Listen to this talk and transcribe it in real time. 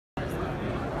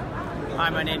Hi,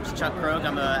 my name is Chuck Krohg.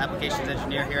 I'm an applications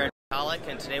engineer here at Victaulic,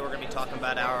 and today we're going to be talking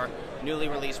about our newly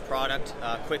released product,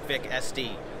 QuickVic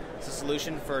SD. It's a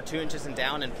solution for 2 inches and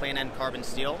down in plain end carbon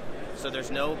steel. So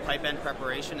there's no pipe end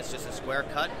preparation, it's just a square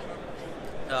cut,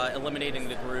 eliminating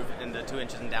the groove in the 2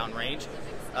 inches and down range.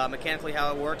 Mechanically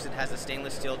how it works, it has a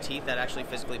stainless steel teeth that actually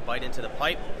physically bite into the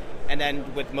pipe. And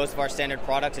then with most of our standard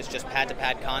products, it's just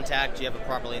pad-to-pad contact. You have a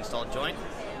properly installed joint.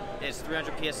 It's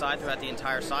 300 PSI throughout the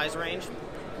entire size range.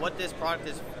 What this product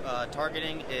is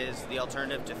targeting is the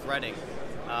alternative to threading.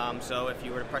 So if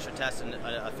you were to pressure test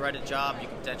a threaded job, you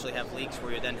could potentially have leaks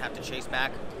where you then have to chase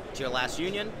back to your last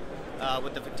union.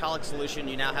 With the Victaulic solution,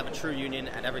 you now have a true union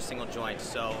at every single joint.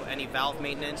 So any valve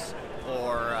maintenance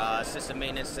or system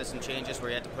maintenance, system changes where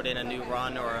you have to put in a new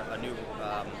run or a new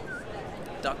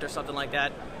duct or something like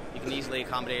that, you can easily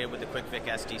accommodate it with the QuickVic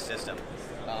SD system.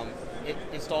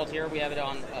 Installed here, we have it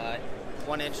on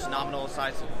 1 inch nominal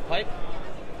size pipe.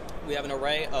 We have an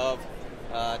array of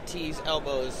T's,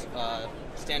 elbows,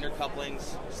 standard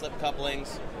couplings, slip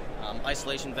couplings,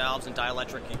 isolation valves, and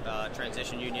dielectric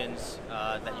transition unions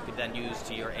that you could then use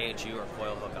to your AHU or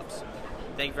coil hookups.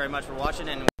 Thank you very much for watching.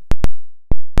 And